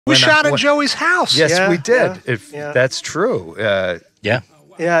We shot at Joey's house. Yes, we did. That's true. Yeah.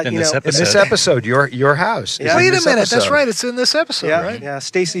 In this episode, your house. Yeah. Wait a minute. That's right. It's in this episode, right? Yeah,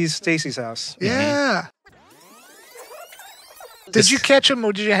 Stacy's house. Yeah. Did you catch him,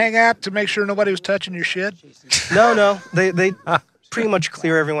 or did you hang out to make sure nobody was touching your shit? No. They pretty much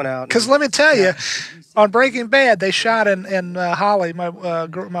clear everyone out. Because let me tell you, on Breaking Bad, they shot in Holly, my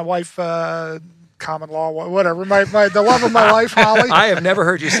wife, common law, whatever, the love of my life, Holly. I have never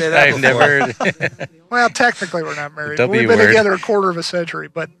heard you say that before. I've never heard. Well, technically, we're not married. W We've been word. together a quarter of a century,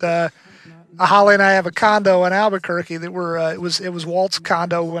 but Holly and I have a condo in Albuquerque that it was Walt's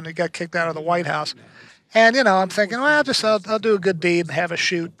condo when he got kicked out of the White House. And, I'm thinking, well, I'll do a good deed and have a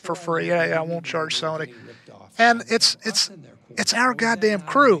shoot for free. I won't charge Sony. And it's our goddamn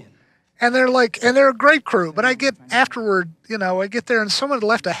crew. And they're a great crew. But I get afterward, I get there and someone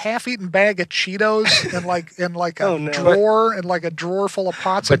left a half-eaten bag of Cheetos in a drawer full of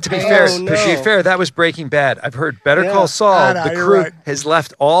pots and pans. To be fair, that was Breaking Bad. I've heard Better Call Saul. The crew has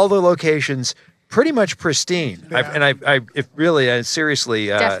left all the locations pretty much pristine. Yeah. Seriously.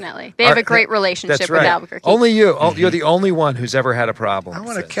 Definitely. They have a great relationship with Albuquerque. Only you. You're the only one who's ever had a problem. I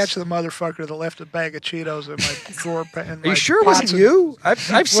want to catch the motherfucker that left a bag of Cheetos in my drawer. Are you sure it wasn't you? I've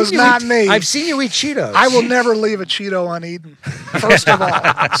seen was not me. I've seen you eat Cheetos. I will never leave a Cheeto uneaten, first of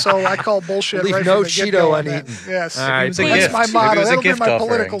all. So I call bullshit Leave right no from the Cheeto get-go on uneaten. that. Yes. All right. That's my motto. Maybe it was a That'll be gift my offering.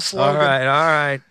 political slogan. All right.